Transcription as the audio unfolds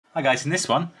Hi guys, in this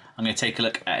one I'm going to take a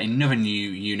look at another new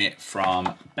unit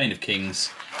from Bane of Kings,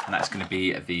 and that's going to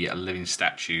be the living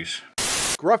statues.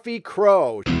 Gruffy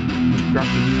Crow.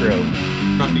 Gruffy Crow.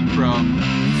 Gruffy Crow.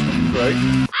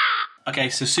 Right. Okay,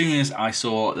 so as soon as I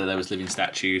saw that there was living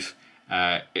statues,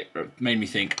 it made me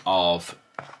think of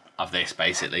this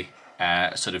basically,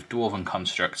 sort of dwarven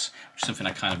constructs, which is something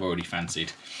I kind of already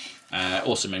fancied.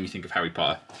 Also made me think of Harry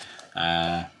Potter.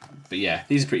 But yeah,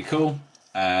 these are pretty cool.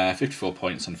 54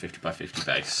 points on a 50 by 50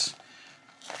 base.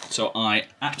 So I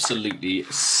absolutely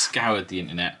scoured the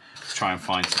internet to try and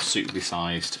find some suitably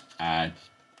sized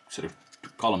sort of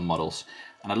golem models.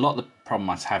 And a lot of the problem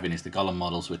I was having is the golem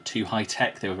models were too high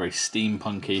tech. They were very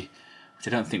steampunky, which I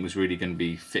don't think was really going to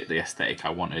be fit the aesthetic I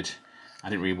wanted. I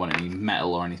didn't really want any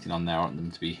metal or anything on there. I want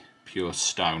them to be pure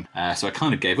stone. So I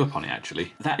kind of gave up on it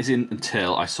actually. That isn't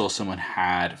until I saw someone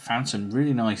had found some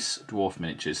really nice dwarf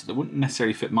miniatures that wouldn't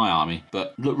necessarily fit my army,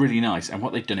 but look really nice. And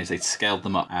what they'd done is they'd scaled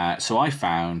them up. So I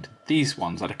found these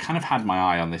ones. I'd kind of had my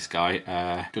eye on this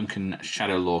guy, Duncan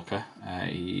Shadow.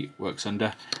 He works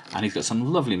under, and he's got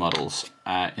some lovely models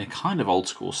in a kind of old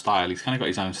school style. He's kind of got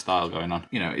his own style going on.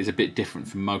 You know, it's a bit different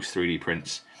from most 3D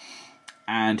prints.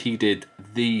 And he did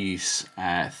these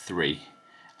three.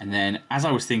 And then, as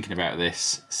I was thinking about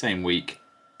this, same week,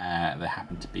 there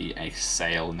happened to be a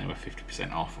sale and they were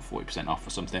 50% off or 40% off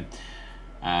or something.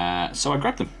 So I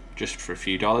grabbed them just for a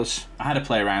few dollars. I had a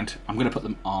play around. I'm going to put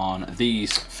them on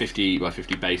these 50 by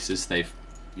 50 bases. They've,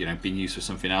 you know, been used for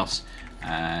something else,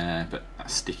 but that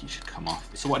sticky should come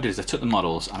off. So what I did is I took the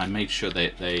models and I made sure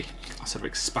I sort of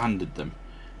expanded them,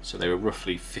 so they were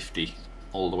roughly 50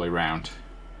 all the way around,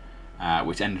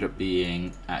 which ended up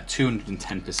being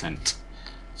 210%.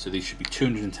 So these should be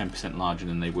 210% larger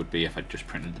than they would be if I just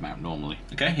printed them out normally.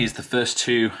 Okay, here's the first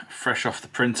two fresh off the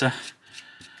printer.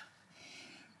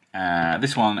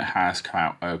 This one has come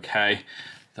out okay,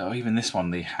 though even this one,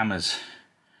 the hammers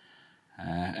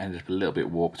ended up a little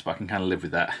bit warped, but I can kind of live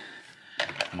with that.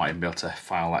 I might even be able to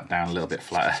file that down a little bit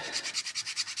flatter.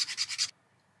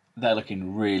 They're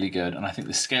looking really good, and I think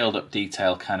the scaled up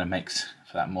detail kind of makes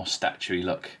for that more statuey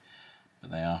look,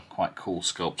 but they are quite cool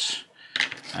sculpts.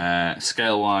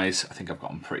 Scale wise, I think I've got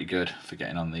them pretty good for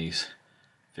getting on these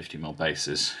 50mm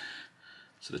bases,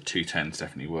 so the 210s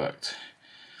definitely worked.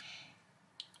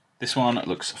 This one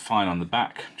looks fine on the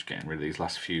back. I'm just getting rid of these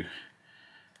last few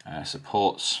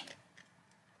supports,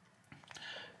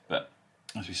 but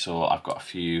as we saw, I've got a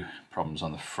few problems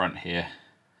on the front here,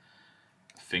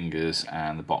 the fingers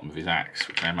and the bottom of his axe,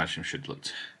 which I imagine should look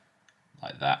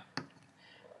like that,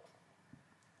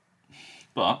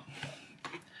 but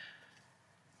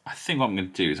I think what I'm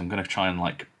going to do is I'm going to try and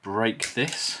like break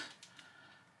this.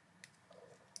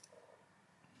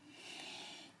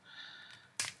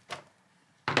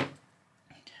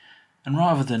 And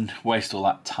rather than waste all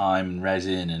that time and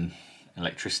resin and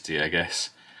electricity, I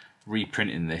guess,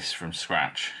 reprinting this from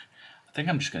scratch, I think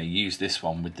I'm just going to use this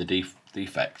one with the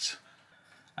defects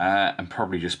and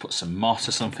probably just put some moss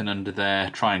or something under there,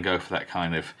 try and go for that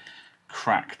kind of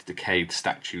cracked, decayed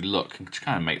statue look and just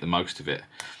kind of make the most of it.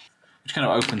 Which kind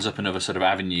of opens up another sort of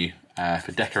avenue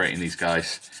for decorating these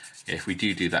guys. If we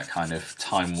do that kind of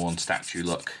time-worn statue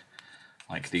look,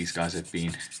 like these guys have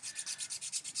been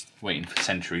waiting for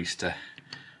centuries to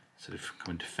sort of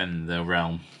come and defend their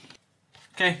realm.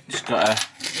 Okay, just got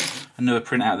another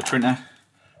print out of the printer.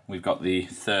 We've got the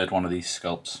third one of these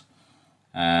sculpts.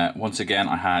 Once again,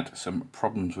 I had some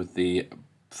problems with the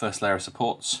first layer of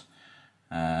supports,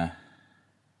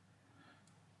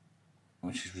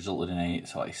 which has resulted in a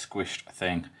slightly squished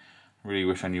thing. I really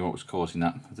wish I knew what was causing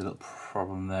that. There's a little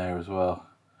problem there as well.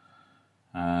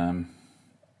 But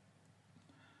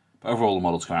overall the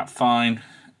models come out fine.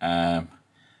 And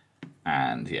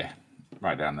yeah,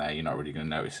 right down there, you're not really going to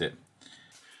notice it.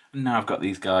 And now I've got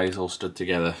these guys all stood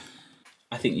together.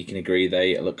 I think you can agree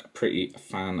they look pretty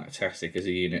fantastic as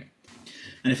a unit.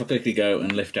 And if I quickly go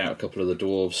and lift out a couple of the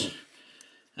dwarves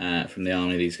from the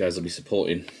army these guys will be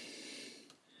supporting,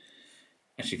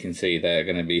 as you can see, they're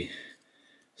going to be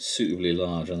suitably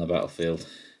large on the battlefield.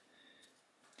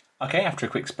 Okay, after a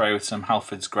quick spray with some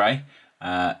Halford's Grey,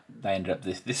 they ended up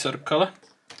this sort of colour.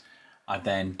 I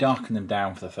then darkened them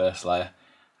down for the first layer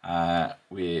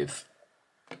with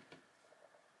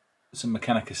some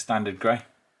Mechanicus Standard Grey.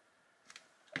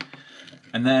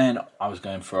 And then I was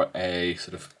going for a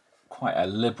sort of quite a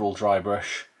liberal dry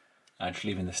brush, just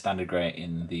leaving the Standard Grey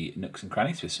in the nooks and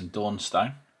crannies with some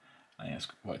Dawnstone. I think it's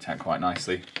worked out quite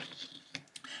nicely.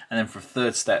 And then for a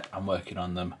third step, I'm working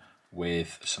on them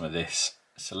with some of this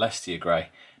Celestia Grey.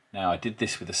 Now I did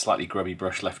this with a slightly grubby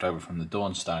brush left over from the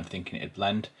Dawnstone, thinking it'd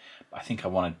blend, but I think I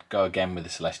want to go again with the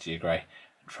Celestia Grey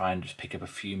and try and just pick up a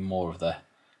few more of the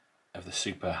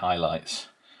super highlights,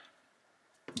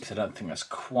 because I don't think that's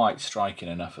quite striking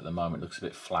enough at the moment. It looks a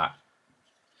bit flat.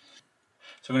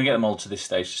 So I'm going to get them all to this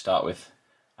stage to start with,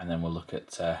 and then we'll look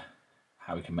at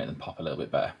how we can make them pop a little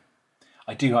bit better.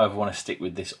 I do, however, want to stick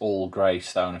with this all grey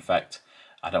stone effect.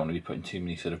 I don't want to be putting too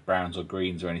many sort of browns or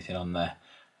greens or anything on there.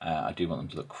 I do want them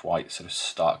to look quite sort of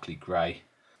starkly grey.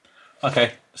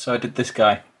 Okay, so I did this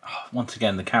guy. Oh, once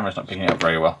again, the camera's not picking it up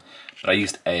very well, but I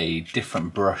used a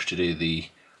different brush to do the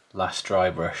last dry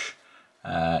brush.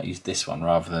 I used this one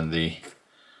rather than the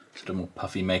sort of more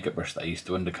puffy makeup brush that I used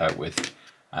to undercoat with,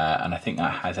 and I think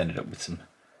that has ended up with some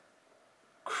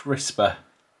crisper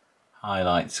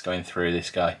highlights going through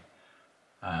this guy.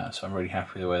 So I'm really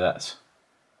happy with the way that's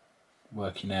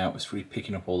working out. It's really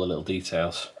picking up all the little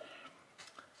details.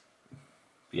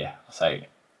 But yeah, I'll say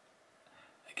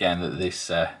again that this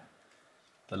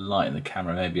the light and the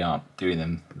camera maybe aren't doing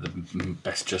them the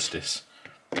best justice.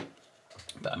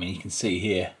 But I mean, you can see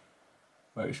here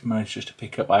where it's managed just to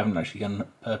pick up. I haven't actually gone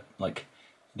like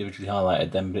individually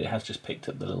highlighted them, but it has just picked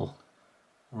up the little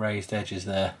raised edges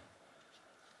there.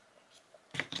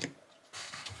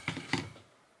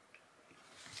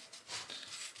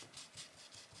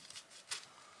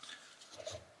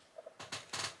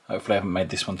 Hopefully I haven't made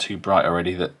this one too bright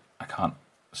already that I can't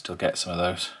still get some of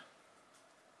those.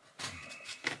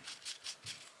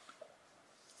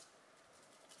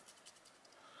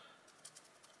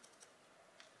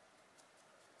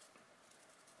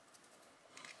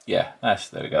 Yeah,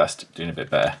 there we go, that's doing a bit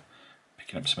better.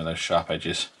 Picking up some of those sharp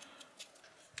edges.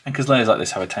 And because layers like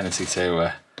this have a tendency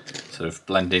to sort of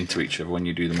blend into each other when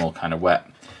you do them all kind of wet,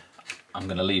 I'm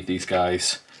going to leave these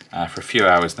guys for a few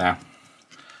hours now.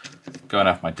 Go and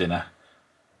have my dinner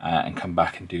and come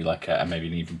back and do like maybe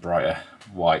an even brighter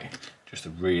white, just to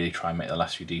really try and make the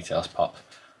last few details pop.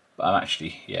 But I'm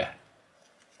actually, yeah,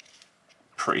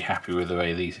 pretty happy with the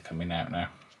way these are coming out now.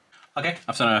 Okay,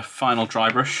 I've done a final dry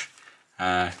brush.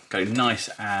 Got it nice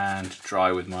and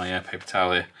dry with my paper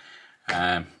towel here,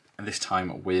 and this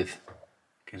time with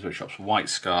Games Workshop's White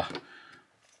Scar,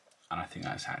 and I think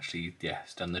that's actually, yeah,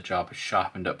 it's done the job. It's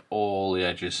sharpened up all the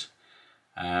edges.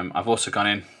 I've also gone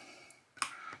in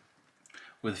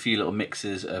with a few little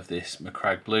mixes of this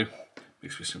Macragge blue,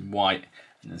 mixed with some white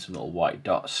and then some little white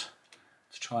dots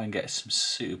to try and get some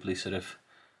suitably sort of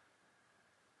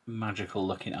magical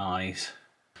looking eyes.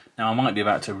 Now I might be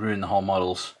about to ruin the whole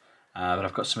models, but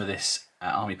I've got some of this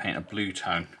Army Painter blue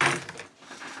tone.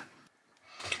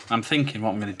 I'm thinking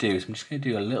what I'm going to do is I'm just going to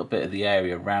do a little bit of the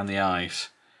area around the eyes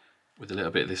with a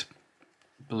little bit of this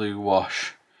blue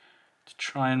wash to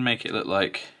try and make it look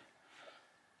like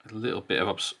a little bit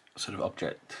of sort of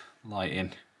object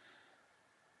lighting.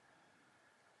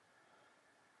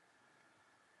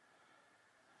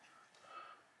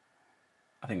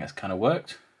 I think that's kind of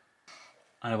worked.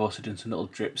 And I've also done some little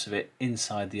drips of it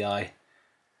inside the eye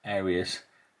areas.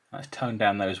 That's toned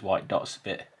down those white dots a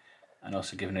bit and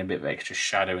also given it a bit of extra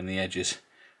shadow in the edges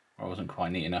where I wasn't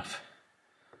quite neat enough.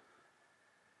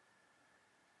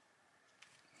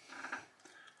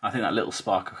 I think that little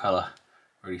spark of colour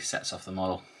really sets off the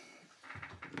model.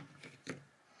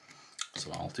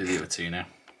 So I'll do the other two now.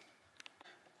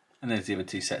 And there's the other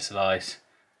two sets of eyes.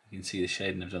 You can see the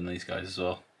shading I've done on these guys as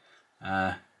well.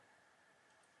 And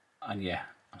yeah,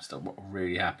 I'm still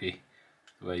really happy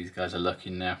the way these guys are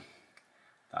looking now.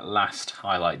 That last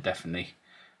highlight definitely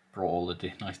brought all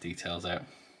the nice details out.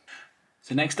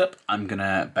 So next up, I'm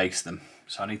gonna base them.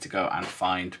 So I need to go and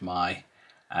find my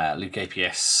Luke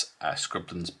APS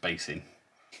Scrublands basing.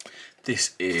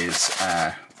 This is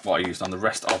what I used on the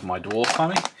rest of my dwarf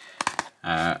army.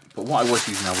 But what I was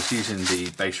using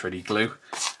the base ready glue.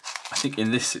 I think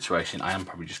in this situation I am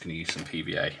probably just going to use some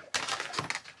PVA.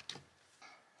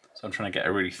 So I'm trying to get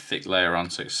a really thick layer on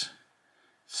so it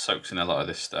soaks in a lot of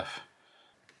this stuff.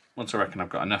 Once I reckon I've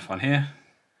got enough on here,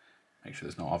 make sure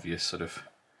there's no obvious sort of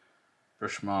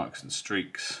brush marks and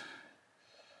streaks.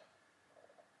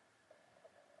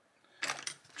 I'm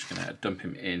just going to dump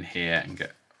him in here and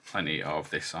get plenty of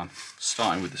this on,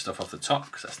 starting with the stuff off the top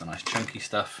because that's the nice chunky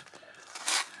stuff,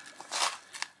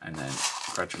 and then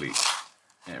gradually,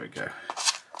 there we go,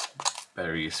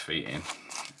 bury his feet in,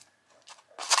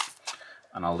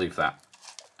 and I'll leave that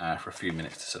for a few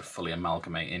minutes to sort of fully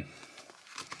amalgamate in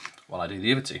while I do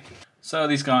the other two. So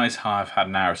these guys have had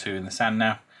an hour or two in the sand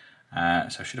now,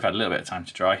 so I should have had a little bit of time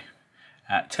to dry.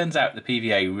 Turns out the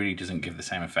PVA really doesn't give the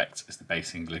same effect as the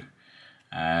basing glue.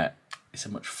 It's a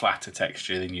much flatter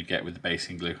texture than you'd get with the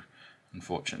basing glue,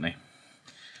 unfortunately.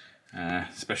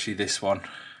 Especially this one.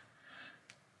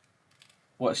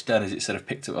 What it's done is it's sort of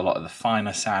picked up a lot of the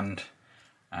finer sand,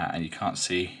 and you can't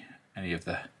see any of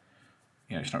the,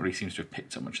 it's not really seems to have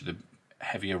picked up much of the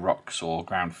heavier rocks or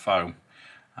ground foam,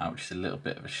 which is a little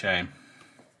bit of a shame.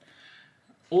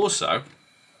 Also,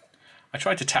 I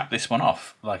tried to tap this one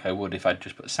off like I would if I'd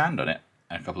just put sand on it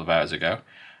a couple of hours ago,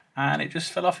 and it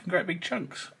just fell off in great big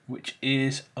chunks, which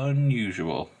is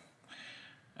unusual.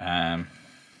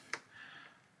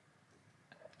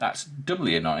 That's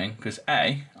doubly annoying because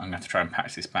A, I'm going to have to try and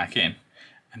patch this back in,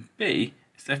 and B,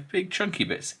 it's the big chunky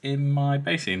bits in my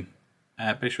base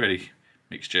ready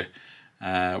mixture,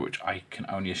 which I can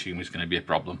only assume is going to be a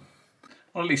problem.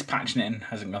 Well, at least patching it in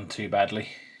hasn't gone too badly.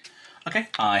 Okay,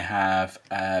 I have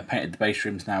painted the base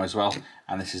rims now as well,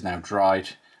 and this is now dried,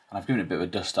 and I've given it a bit of a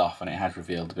dust off, and it has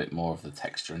revealed a bit more of the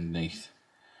texture underneath.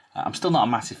 I'm still not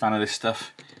a massive fan of this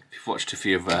stuff. If you've watched a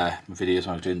few of my videos when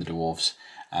I was doing the dwarves,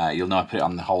 you'll know I put it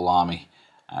on the whole army,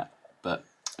 but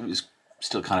it was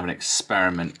still kind of an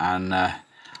experiment, and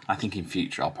I think in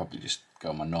future I'll probably just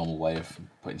go my normal way of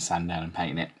putting sand down and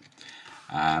painting it.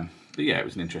 But yeah, it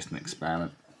was an interesting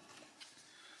experiment.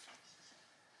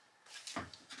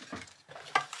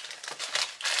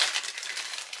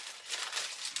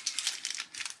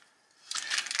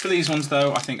 For these ones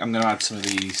though, I think I'm going to add some of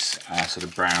these sort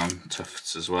of brown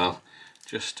tufts as well,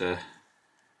 just to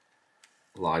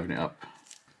liven it up.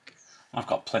 I've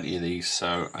got plenty of these,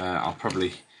 so I'll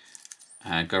probably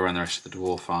go around the rest of the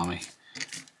dwarf army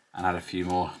and add a few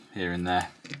more here and there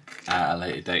at a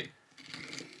later date.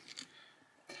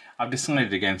 I've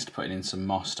decided against putting in some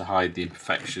moss to hide the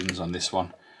imperfections on this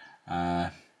one,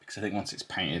 because I think once it's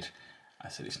painted, I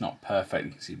said it's not perfect.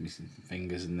 You can see missing some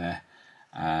fingers in there,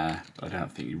 but I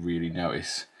don't think you really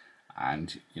notice.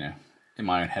 And in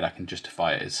my own head, I can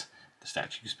justify it as the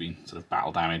statue's been sort of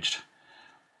battle damaged.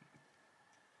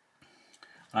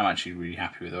 I'm actually really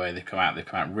happy with the way they've come out. They've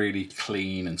come out really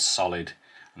clean and solid,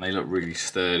 and they look really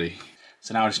sturdy.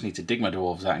 So now I just need to dig my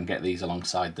dwarves out and get these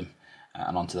alongside them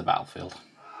and onto the battlefield.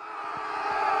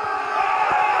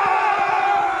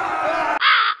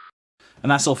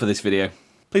 And that's all for this video.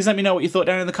 Please let me know what you thought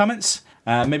down in the comments.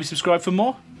 Maybe subscribe for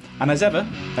more. And as ever,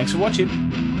 thanks for watching.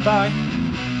 Bye.